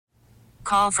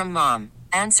call from mom.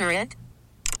 Answer it.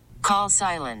 Call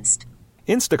silenced.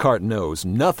 Instacart knows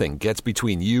nothing gets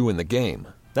between you and the game.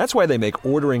 That's why they make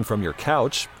ordering from your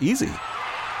couch easy.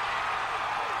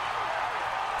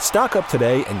 Stock up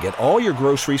today and get all your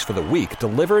groceries for the week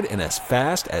delivered in as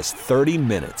fast as 30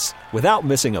 minutes without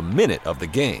missing a minute of the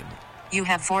game. You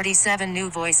have 47 new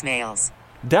voicemails.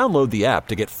 Download the app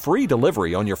to get free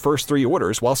delivery on your first 3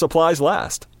 orders while supplies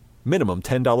last. Minimum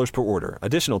 $10 per order.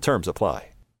 Additional terms apply.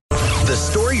 The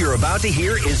story you're about to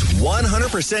hear is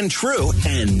 100% true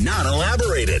and not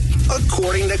elaborated,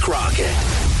 according to Crockett.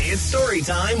 It's story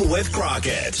time with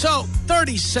Crockett. So,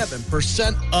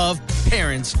 37% of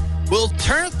parents will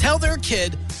tell their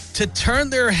kid to turn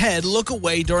their head, look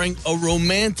away during a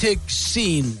romantic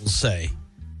scene, we'll say.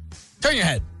 Turn your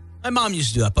head. My mom used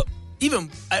to do that, but even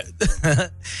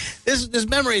this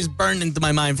memory is burned into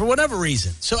my mind for whatever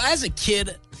reason. So as a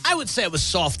kid, I would say I was a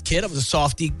soft kid. I was a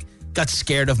softie, got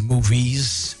scared of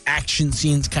movies. Action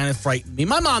scenes kind of frightened me.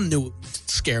 My mom knew it would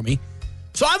scare me.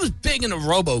 So I was big into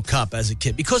RoboCop as a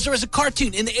kid because there was a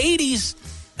cartoon in the 80s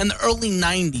and the early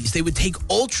 90s. They would take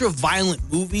ultra-violent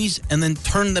movies and then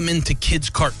turn them into kids'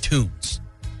 cartoons.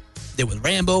 They did with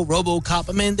Rambo, RoboCop.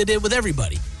 I mean, they did with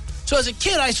everybody. So as a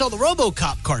kid, I saw the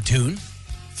RoboCop cartoon,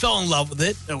 fell in love with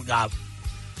it. It got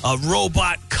a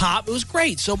robot cop. It was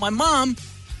great. So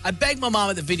I begged my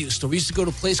mom at the video store. We used to go to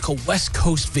a place called West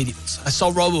Coast Videos. I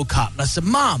saw RoboCop, and I said,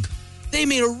 Mom, they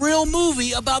made a real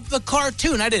movie about the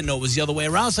cartoon. I didn't know it was the other way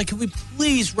around. I was like, can we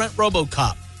please rent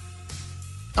RoboCop?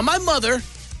 Now, my mother,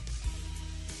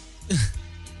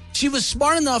 she was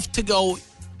smart enough to go,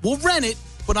 we'll rent it,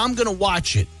 but I'm going to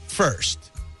watch it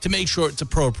first to make sure it's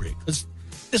appropriate. Because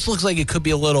this looks like it could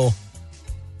be a little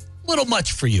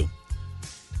much for you.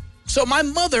 So my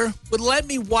mother would let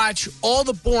me watch all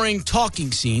the boring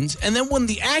talking scenes, and then when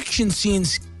the action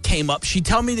scenes came up, she'd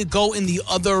tell me to go in the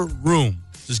other room.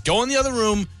 Just go in the other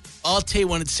room. I'll tell you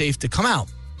when it's safe to come out.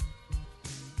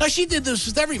 Now, she did this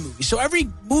with every movie. So every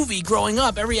movie growing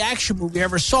up, every action movie I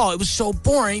ever saw, it was so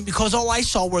boring because all I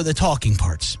saw were the talking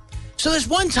parts. So this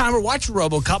one time we're watching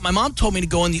RoboCop, my mom told me to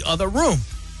go in the other room.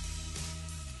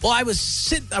 Well, I was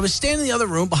standing in the other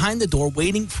room behind the door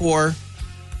waiting for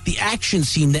the action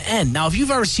scene to end. Now, if you've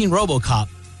ever seen RoboCop,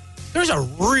 there's a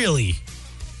really,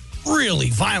 really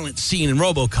violent scene in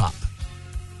RoboCop.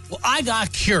 Well, I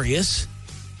got curious.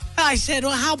 I said,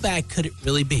 well, how bad could it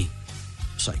really be?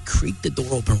 So I creaked the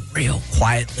door open real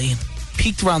quietly and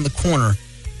peeked around the corner.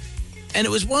 And it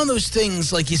was one of those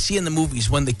things like you see in the movies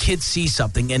when the kid sees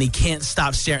something and he can't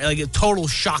stop staring, like a total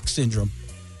shock syndrome.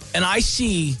 And I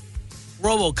see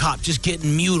RoboCop just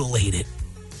getting mutilated.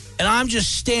 And I'm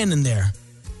just standing there,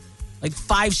 like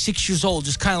 5-6 years old,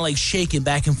 just kind of like shaking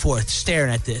back and forth,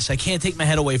 staring at this. I can't take my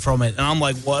head away from it. And I'm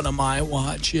like, what am I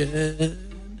watching?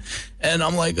 And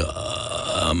I'm like,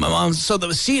 my mom. So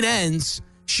the scene ends.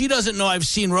 She doesn't know I've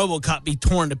seen RoboCop be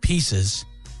torn to pieces.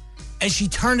 And she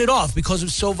turned it off because it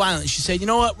was so violent. She said, you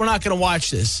know what? We're not going to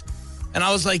watch this. And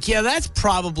I was like, yeah, that's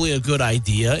probably a good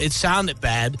idea. It sounded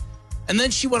bad. And then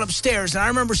she went upstairs. And I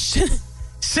remember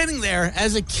sitting there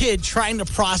as a kid trying to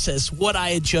process what I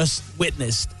had just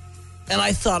witnessed. And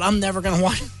I thought, I'm never going to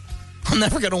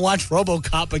watch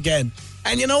RoboCop again.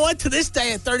 And you know what? To this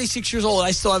day, at 36 years old,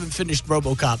 I still haven't finished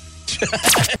RoboCop.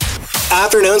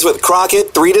 Afternoons with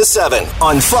Crockett, 3 to 7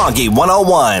 on Froggy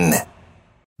 101.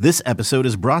 This episode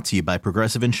is brought to you by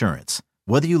Progressive Insurance.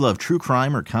 Whether you love true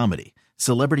crime or comedy,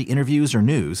 celebrity interviews or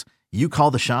news, you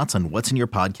call the shots on what's in your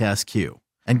podcast queue.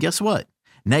 And guess what?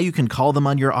 Now you can call them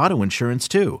on your auto insurance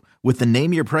too with the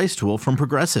Name Your Price tool from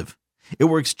Progressive. It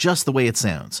works just the way it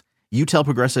sounds. You tell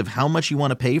Progressive how much you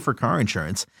want to pay for car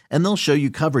insurance, and they'll show you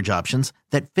coverage options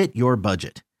that fit your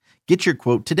budget. Get your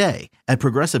quote today at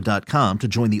Progressive.com to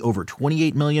join the over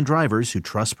 28 million drivers who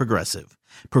trust Progressive.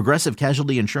 Progressive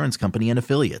Casualty Insurance Company and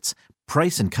Affiliates.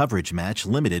 Price and coverage match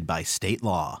limited by state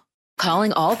law.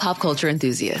 Calling all pop culture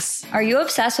enthusiasts. Are you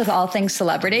obsessed with all things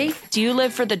celebrity? Do you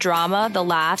live for the drama, the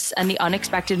laughs, and the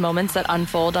unexpected moments that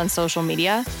unfold on social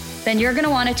media? Then you're going to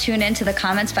want to tune in to the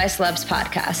Comments by Celebs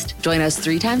podcast. Join us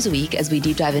 3 times a week as we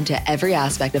deep dive into every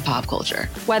aspect of pop culture.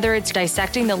 Whether it's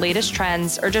dissecting the latest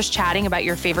trends or just chatting about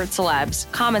your favorite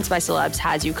celebs, Comments by Celebs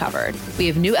has you covered. We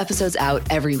have new episodes out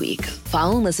every week.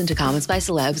 Follow and listen to Comments by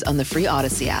Celebs on the free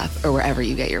Odyssey app or wherever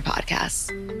you get your podcasts.